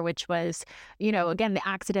cover, which was, again, the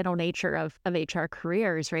accidental nature of HR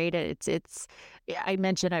careers, right? I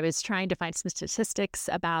mentioned I was trying to find some statistics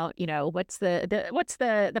about, what's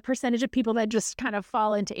the percentage of people that just kind of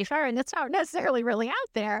fall into HR, and that's not necessarily really out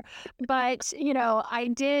there. But, I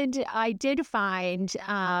did find,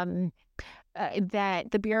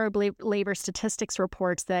 that the Bureau of Labor Statistics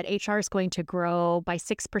reports that HR is going to grow by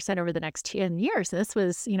 6% over the next 10 years. And this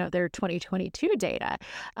was, their 2022 data.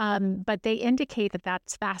 But they indicate that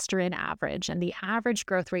that's faster in average. And the average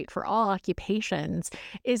growth rate for all occupations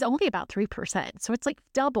is only about 3%. So it's like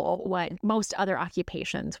double what most other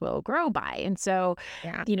occupations will grow by. And so,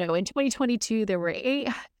 in 2022, there were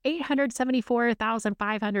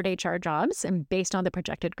 874,500 HR jobs. And based on the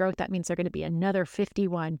projected growth, that means there are going to be another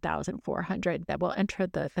 51,400 that will enter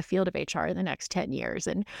the field of HR in the next 10 years.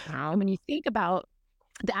 And when you think about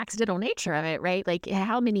the accidental nature of it, right? Like,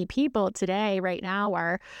 how many people today, right now,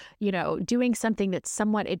 are, doing something that's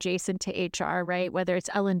somewhat adjacent to HR, right? Whether it's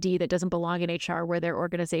L&D that doesn't belong in HR, where their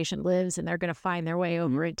organization lives, and they're going to find their way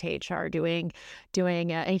over into HR doing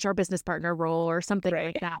an HR business partner role or something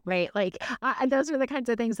like that, right? Like, those are the kinds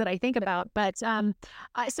of things that I think about. But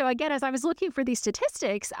so again, as I was looking for these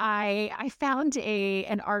statistics, I found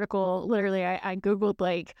an article. Literally, I Googled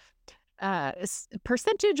like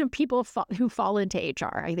percentage of people who fall into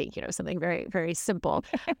HR. I think, something very, very simple.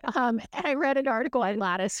 And I read an article on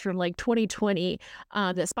Lattice from like 2020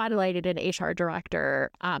 that spotlighted an HR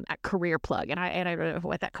director at Career Plug. And I don't know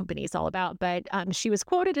what that company is all about, but she was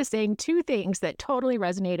quoted as saying two things that totally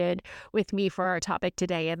resonated with me for our topic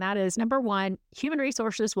today. And that is, number one, human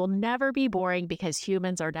resources will never be boring because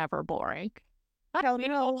humans are never boring. Tell me,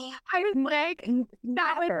 oh, I was like,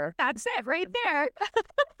 that's it right there.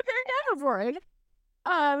 You're for it.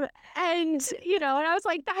 And and I was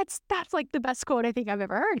like, that's like the best quote I think I've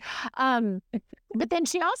ever heard. Um, but then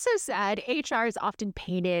she also said HR is often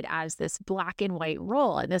painted as this black and white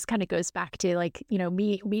role, and this kind of goes back to like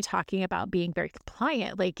me talking about being very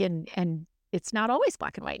compliant, like and it's not always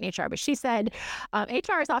black and white in HR. But she said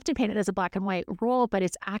HR is often painted as a black and white role, but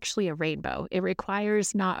it's actually a rainbow. It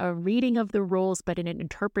requires not a reading of the rules, but an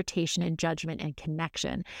interpretation and judgment and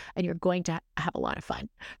connection, and you're going to have a lot of fun,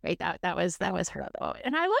 right? That was her quote,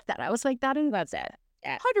 and I love that. I was like, that's it.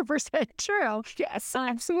 100% true. yes,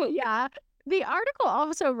 absolutely. Yeah. The article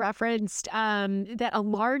also referenced that a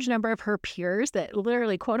large number of her peers that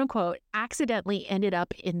literally, quote unquote, accidentally ended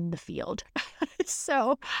up in the field.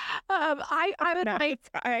 So I would like,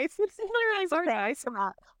 Surprise. it's literally surprise.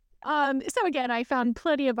 So again, I found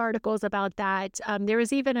plenty of articles about that. There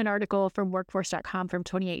was even an article from workforce.com from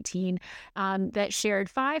 2018 that shared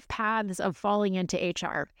 5 paths of falling into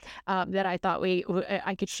HR that I thought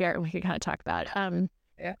I could share and we could kind of talk about.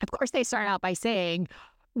 Of course, they start out by saying,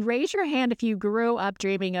 raise your hand if you grew up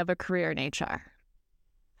dreaming of a career in HR.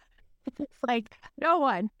 Like, no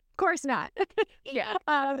one. Of course not. Yeah.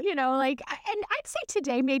 And I'd say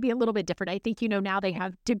today maybe a little bit different. I think, now they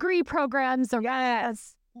have degree programs.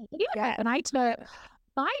 Yes. Yes. And I took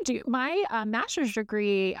my master's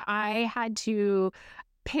degree, I had to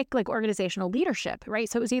pick like organizational leadership, right?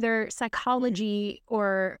 So it was either psychology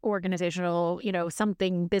or organizational,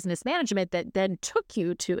 something business management that then took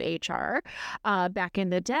you to HR back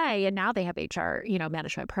in the day. And now they have HR,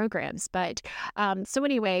 management programs. But so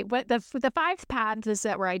anyway, what the 5 paths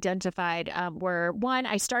that were identified were: 1,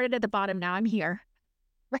 I started at the bottom, now I'm here,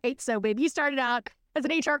 right? So maybe you started out as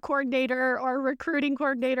an HR coordinator or recruiting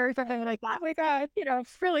coordinator, or something like that. Oh my God,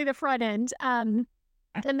 really the front end.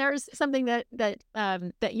 Then there's something that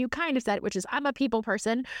you kind of said, which is I'm a people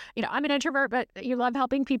person. I'm an introvert, but you love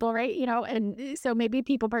helping people, right? And so maybe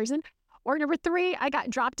people person. Or number 3, I got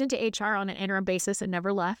dropped into HR on an interim basis and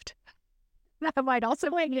never left. That might also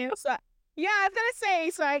blame you. So, yeah, I was gonna say.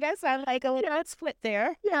 So I guess I'm like a little split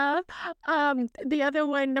there. Yeah. The other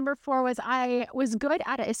one, number 4, was I was good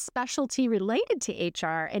at a specialty related to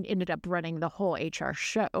HR and ended up running the whole HR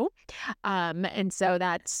show. And so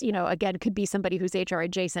that's, again, could be somebody who's HR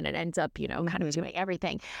adjacent and ends up, kind of doing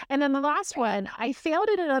everything. And then the last one, I failed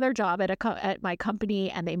at another job at my company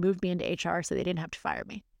and they moved me into HR so they didn't have to fire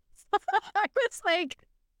me. I was like,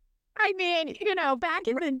 I mean, back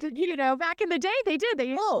in the day, they did. They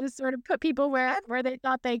used to sort of put people where they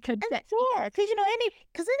thought they could fit. Sure,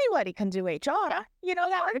 because anybody can do HR. That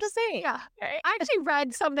was the thing. Yeah, I actually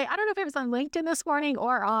read something. I don't know if it was on LinkedIn this morning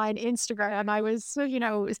or on Instagram. I was,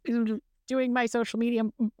 doing my social media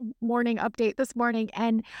morning update this morning,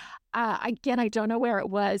 and again, I don't know where it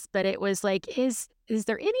was, but it was like, is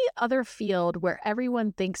there any other field where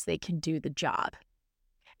everyone thinks they can do the job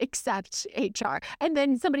except HR? And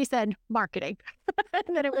then somebody said marketing.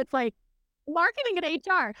 And then it was like, marketing and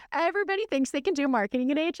HR. Everybody thinks they can do marketing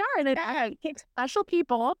and HR. And it takes special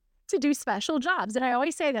people to do special jobs. And I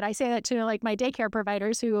always say that. I say that to like my daycare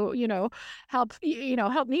providers who, help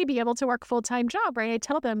me be able to work a full-time job, right? I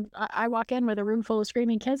tell them, I walk in with a room full of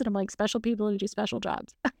screaming kids and I'm like, special people to do special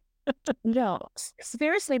jobs. No,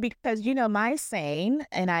 seriously, because my saying,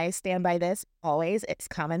 and I stand by this always, it's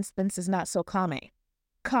common sense is not so common,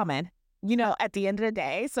 at the end of the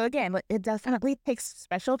day. So again, it definitely takes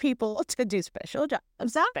special people to do special jobs,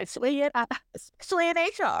 especially in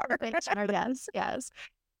HR. Yes.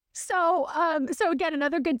 So again,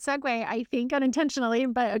 another good segue, I think unintentionally,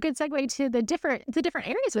 but a good segue to the different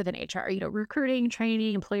areas within HR, recruiting,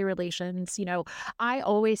 training, employee relations. I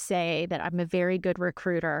always say that I'm a very good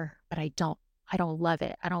recruiter, but I don't love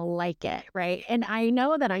it. I don't like it. Right. And I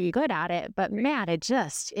know that I'm good at it, but man, it's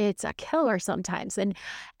a killer sometimes. And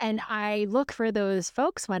I look for those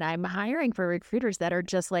folks when I'm hiring for recruiters that are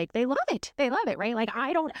just like, they love it. They love it. Right. Like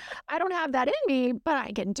I don't have that in me, but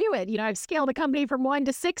I can do it. I've scaled a company from 1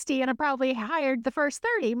 to 60 and I probably hired the first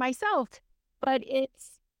 30 myself, but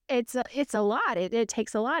it's a lot. It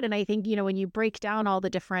takes a lot. And I think, when you break down all the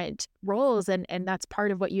different roles and that's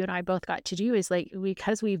part of what you and I both got to do is like,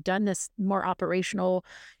 because we've done this more operational,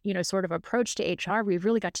 sort of approach to HR, we've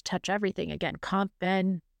really got to touch everything again, comp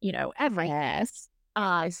and, everything. Yes.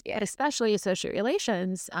 But especially associate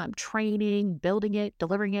relations, training, building it,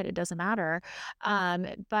 delivering it, it doesn't matter.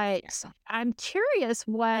 But I'm curious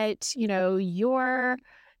what,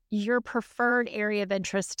 your preferred area of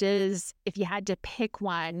interest is if you had to pick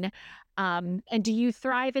one. And do you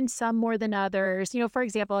thrive in some more than others? For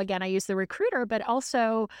example, again, I use the recruiter, but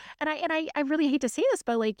also, and I really hate to say this,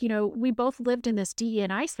 but like, we both lived in this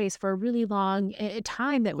DE&I space for a really long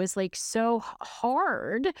time that was like so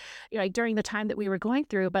hard, like during the time that we were going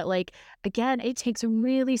through. But like, again, it takes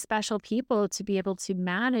really special people to be able to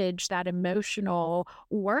manage that emotional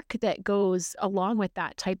work that goes along with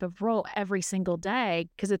that type of role every single day,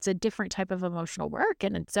 because it's a different type of emotional work.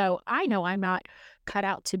 And so I know I'm not cut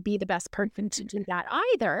out to be the best person to do that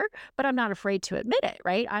either, but I'm not afraid to admit it,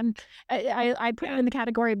 right? I put it in the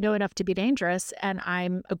category of know enough to be dangerous, and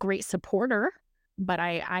I'm a great supporter, but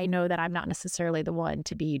I know that I'm not necessarily the one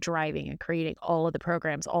to be driving and creating all of the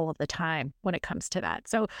programs all of the time when it comes to that.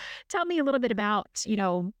 So tell me a little bit about,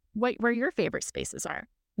 where your favorite spaces are.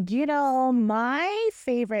 My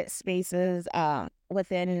favorite spaces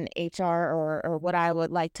within HR, or what I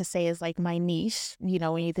would like to say is like my niche,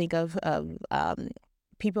 when you think of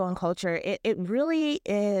people and culture, it really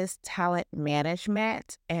is talent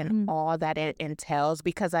management and all that it entails,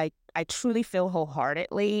 because I truly feel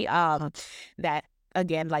wholeheartedly that,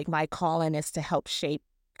 again, like my calling is to help shape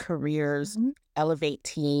careers, elevate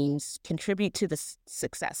teams, contribute to the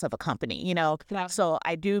success of a company, Yeah. So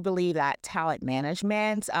I do believe that talent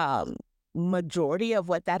management, majority of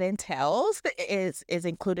what that entails is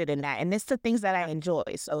included in that. And it's the things that I enjoy.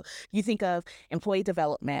 So you think of employee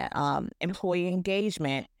development, employee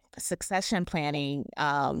engagement, succession planning,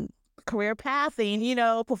 career pathing,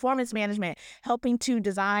 performance management, helping to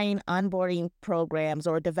design onboarding programs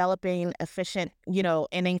or developing efficient,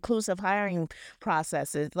 and inclusive hiring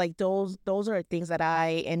processes. Like those are things that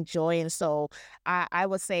I enjoy. And so I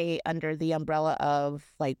would say under the umbrella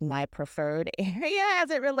of like my preferred area as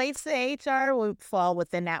it relates to HR would fall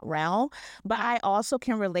within that realm. But I also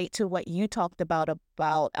can relate to what you talked about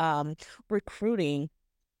recruiting.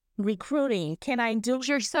 Can I do?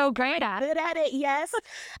 You're so great at it. Good at it, yes.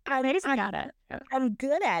 Amazing at it. I'm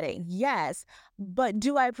good at it, yes. But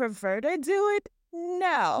do I prefer to do it?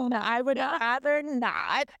 No, I would rather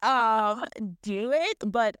not do it,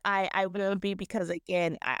 but I will be, because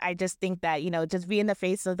again, I just think that, just being the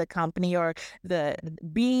face of the company, or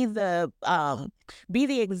be the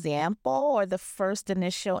example, or the first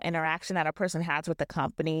initial interaction that a person has with the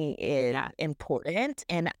company is important.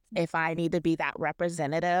 And if I need to be that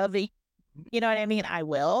representative, you know what I mean? I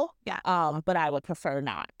will. Yeah. But I would prefer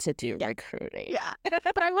not to do recruiting. Yeah.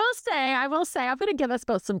 But I will say, I'm going to give us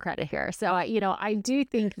both some credit here. So, I do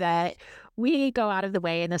think that we go out of the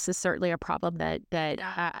way, and this is certainly a problem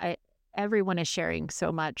that everyone is sharing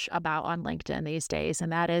so much about on LinkedIn these days.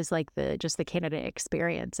 And that is like the candidate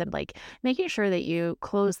experience, and like making sure that you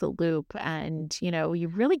close the loop, and, you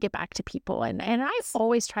really get back to people. And I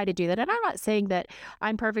always try to do that. And I'm not saying that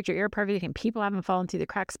I'm perfect or you're perfect and people haven't fallen through the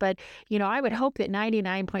cracks, but, I would hope that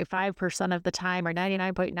 99.5% of the time, or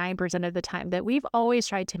 99.9% of the time, that we've always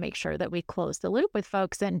tried to make sure that we close the loop with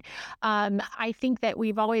folks. And I think that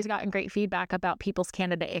we've always gotten great feedback about people's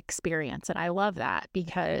candidate experience. And I love that,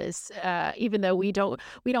 because even though we don't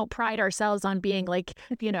pride ourselves on being like,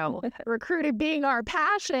 recruited being our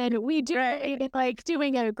passion, we do like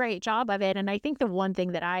doing a great job of it. And I think the one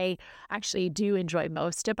thing that I actually do enjoy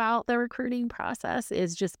most about the recruiting process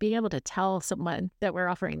is just being able to tell someone that we're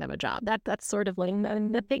offering them a job. That's sort of like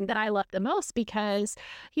the thing that I love the most, because,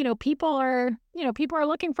 people are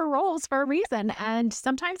looking for roles for a reason. And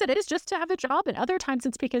sometimes it is just to have a job, and other times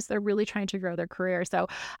it's because they're really trying to grow their career. So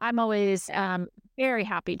I'm always very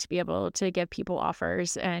happy to be able to give people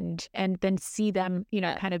offers, and then see them,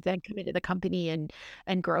 kind of then come into the company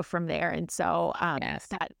and grow from there. And so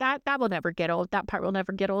that will never get old. That part will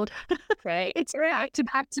never get old. Right. It's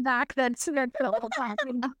back to back. That's the whole time.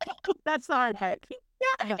 That's not it.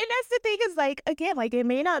 Yeah, and that's the thing is, like, again, like, it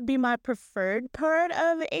may not be my preferred part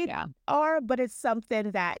of HR, but it's something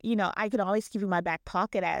that, I can always keep in my back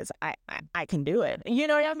pocket as I can do it. You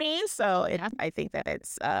know what I mean? So I think that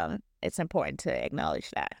it's important to acknowledge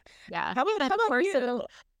that. Yeah. How about you?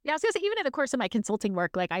 Yeah, I was gonna say, even in the course of my consulting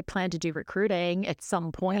work, like I plan to do recruiting at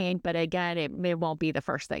some point, but again, it won't be the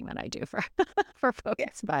first thing that I do for for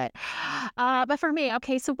folks. But for me,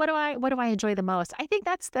 okay, so what do I enjoy the most? I think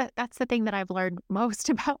that's the thing that I've learned most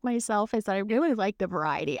about myself, is that I really like the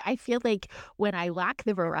variety. I feel like when I lack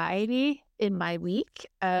the variety in my week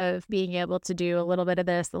of being able to do a little bit of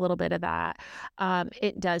this, a little bit of that,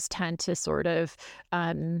 it does tend to sort of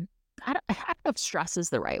I don't know if stress is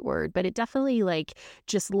the right word, but it definitely like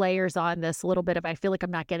just layers on this little bit of, I feel like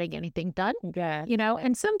I'm not getting anything done, Yeah.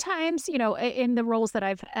 and sometimes, in the roles that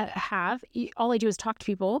I've all I do is talk to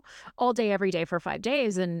people all day, every day for 5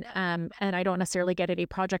 days. And I don't necessarily get any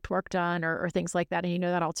project work done or things like that. And you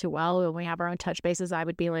know that all too well. When we have our own touch bases, I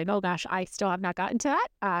would be like, oh gosh, I still have not gotten to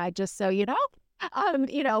that. Just so you know, um,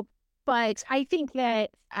 you know, but I think that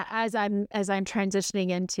as I'm transitioning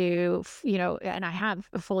into, and I have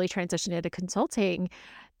fully transitioned into consulting,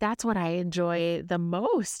 that's what I enjoy the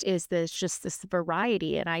most is this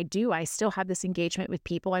variety. And I still have this engagement with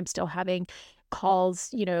people. I'm still having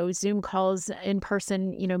calls, Zoom calls, in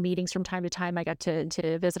person, meetings from time to time. I got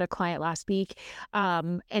to visit a client last week.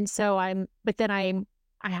 And so but then I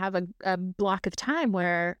have a block of time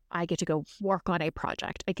where I get to go work on a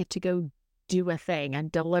project. I get to go do a thing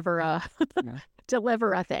and deliver Yeah.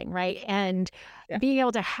 deliver a thing, right? And Yeah. being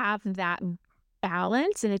able to have that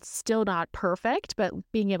balance, and it's still not perfect, but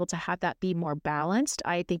being able to have that be more balanced,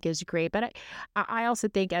 I think is great. But I also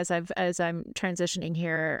think as I'm transitioning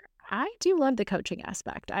here, I do love the coaching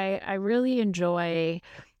aspect. I really enjoy,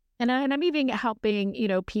 and I'm even helping,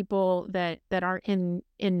 people that aren't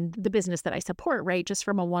in the business that I support, right? Just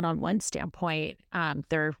from a one-on-one standpoint,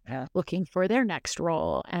 they're Yeah. looking for their next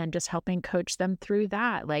role and just helping coach them through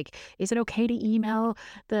that. Like, is it okay to email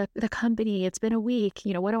the company? It's been a week.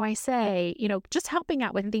 What do I say? Just helping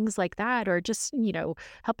out with things like that, or just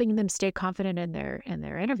helping them stay confident in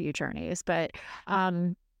their interview journeys. But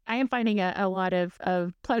I am finding a lot of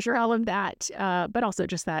pleasure out of that, but also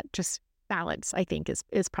just balance, I think,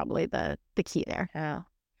 is probably the key there. Yeah.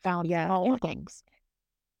 Balance Yeah. all things.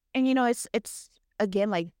 And it's again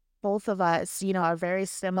like both of us, are very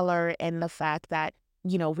similar in the fact that,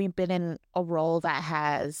 we've been in a role that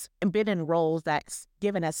has been in roles that's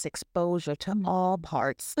given us exposure to all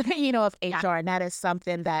parts, of Yeah. HR. And that is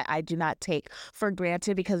something that I do not take for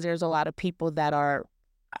granted because there's a lot of people that are,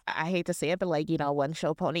 I hate to say it, but like, one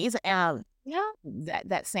show ponies, Yeah.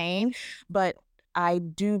 that saying. But I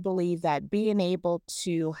do believe that being able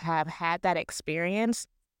to have had that experience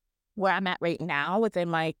where I'm at right now within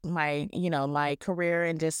my career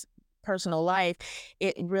and just personal life,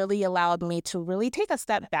 it really allowed me to really take a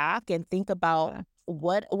step back and think about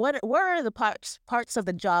what are the parts of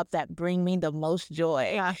the job that bring me the most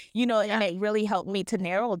joy. Yeah. And it really helped me to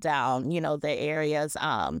narrow down, the areas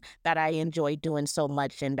that I enjoy doing so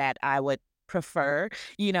much and that I would prefer,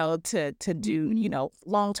 to do,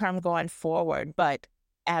 long term going forward. But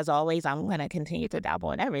as always, I'm going to continue to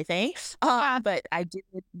dabble in everything. But I do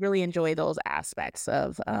really enjoy those aspects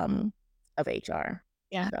of HR.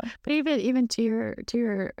 Yeah. So. But even to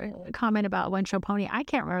your comment about one show pony, I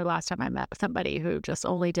can't remember the last time I met somebody who just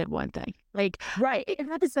only did one thing. Like, Right.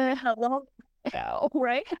 that is a long ago,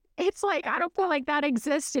 right? It's like, I don't feel like that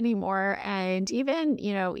exists anymore. And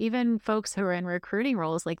even folks who are in recruiting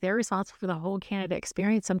roles, like, they're responsible for the whole candidate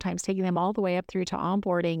experience, sometimes taking them all the way up through to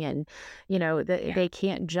onboarding. And, they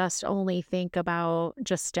can't just only think about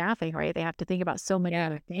just staffing, right? They have to think about so many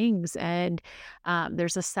other things. And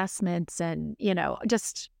there's assessments and,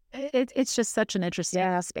 just it's just such an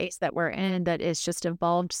interesting space that we're in that is just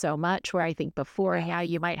evolved so much, where I think before,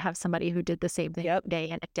 you might have somebody who did the same thing day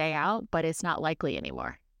in and day out, but it's not likely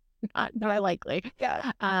anymore. Not likely.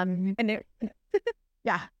 Yeah. And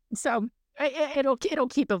yeah. So it'll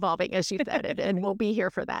keep evolving, as you said, and we'll be here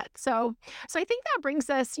for that. So I think that brings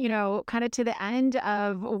us, kind of to the end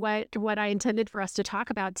of what I intended for us to talk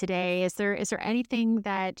about today. Is there anything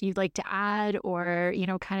that you'd like to add, or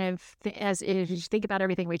kind of as if you think about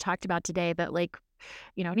everything we talked about today, that like,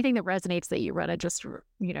 anything that resonates that you want to just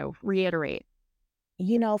reiterate?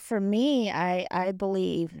 For me, I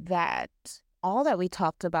believe that all that we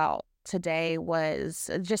talked about today was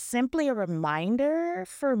just simply a reminder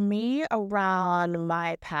for me around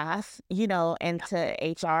my path, into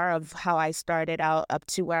HR, of how I started out up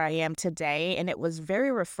to where I am today. And it was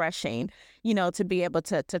very refreshing, to be able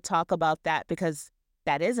to talk about that, because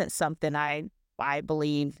that isn't something I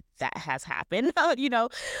believe that has happened,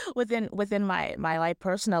 within my life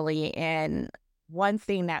personally. And one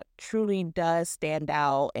thing that truly does stand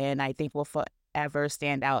out, and I think will forever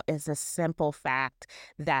stand out, is the simple fact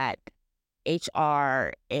that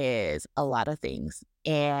HR is a lot of things,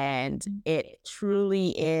 and it truly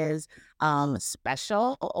is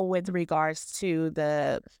special with regards to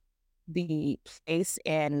the place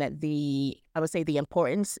and I would say the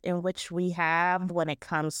importance in which we have when it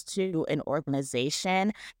comes to an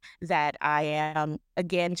organization. That I am,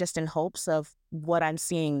 again, just in hopes of what I'm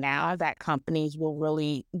seeing now, that companies will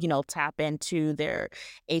really, tap into their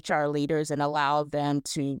HR leaders and allow them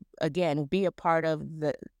to, again, be a part of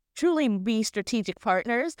truly be strategic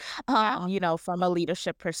partners, from a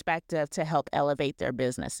leadership perspective to help elevate their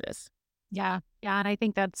businesses. Yeah. Yeah. And I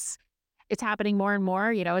think it's happening more and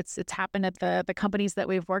more. It's happened at the companies that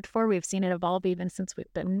we've worked for. We've seen it evolve even since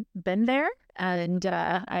we've been there. And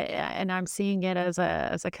I'm seeing it as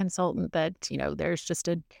a consultant that,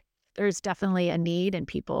 there's definitely a need, and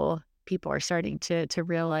people are starting to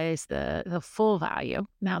realize the full value.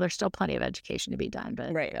 Now there's still plenty of education to be done,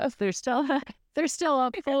 but Right. there's still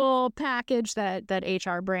a full package that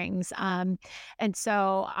HR brings. And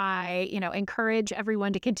so I, encourage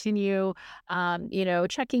everyone to continue,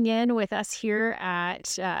 checking in with us here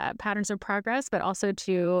at Patterns of Progress, but also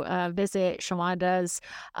to visit Shawanda's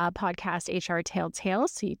podcast, HR Telltales,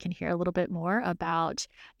 so you can hear a little bit more about,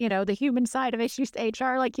 the human side of issues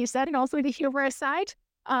HR, like you said, and also the humorous side.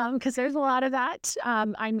 Because there's a lot of that.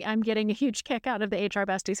 I'm getting a huge kick out of the HR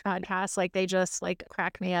Besties podcast. Like, they just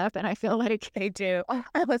crack me up, and I feel like They do.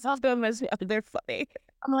 I was off them as well. They're funny.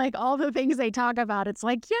 I'm like, all the things they talk about. It's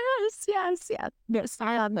like, yes.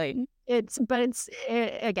 Exactly. It's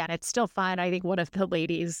still fun. I think one of the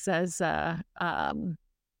ladies says that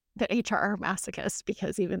HR are masochists,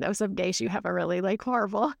 because even though some days you have a really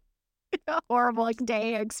horrible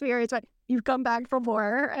day experience, but you've come back for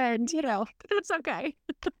more, and it's okay.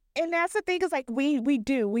 And that's the thing, is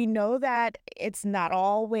we know that it's not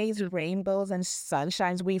always rainbows and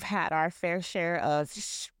sunshines. We've had our fair share of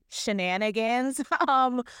shenanigans,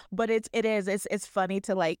 but it's funny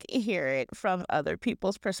to hear it from other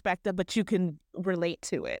people's perspective, but you can relate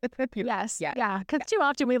to it. Yes, Yeah. yeah, because too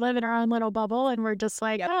often we live in our own little bubble, and we're just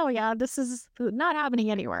like, oh yeah, this is not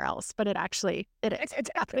happening anywhere else, but it is. It's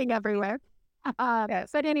happening everywhere.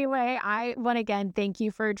 Yes. But anyway, I want to again thank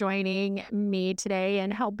you for joining me today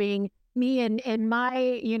and helping me in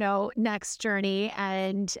my next journey.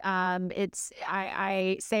 And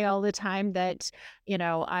I say all the time that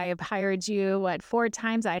I've hired you 4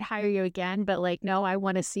 times. I'd hire you again, but no, I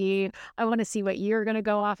want to see what you're going to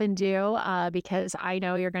go off and do, because I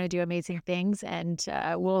know you're going to do amazing things. And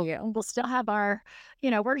we'll still have our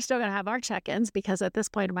we're still going to have our check-ins, because at this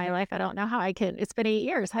point in my life, I don't know how I can. It's been 8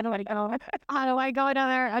 years. How do I go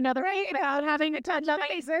another 8 without having to touch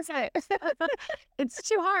bases? It's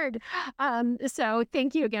too hard. So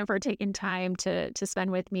thank you again for taking time to spend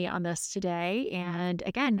with me on this today. And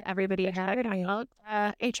again, everybody check out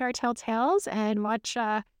HR Telltales and watch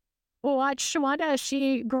Shawanda as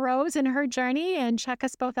she grows in her journey, and check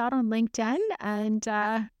us both out on LinkedIn. And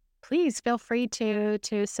please feel free to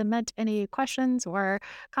submit any questions or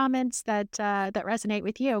comments that resonate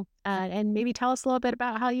with you, and maybe tell us a little bit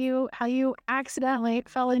about how you accidentally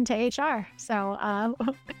fell into HR. So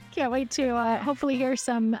can't wait to hopefully hear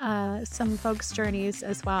some folks' journeys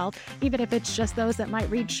as well, even if it's just those that might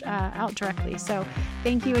reach out directly. So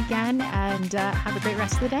thank you again, and have a great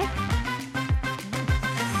rest of the day.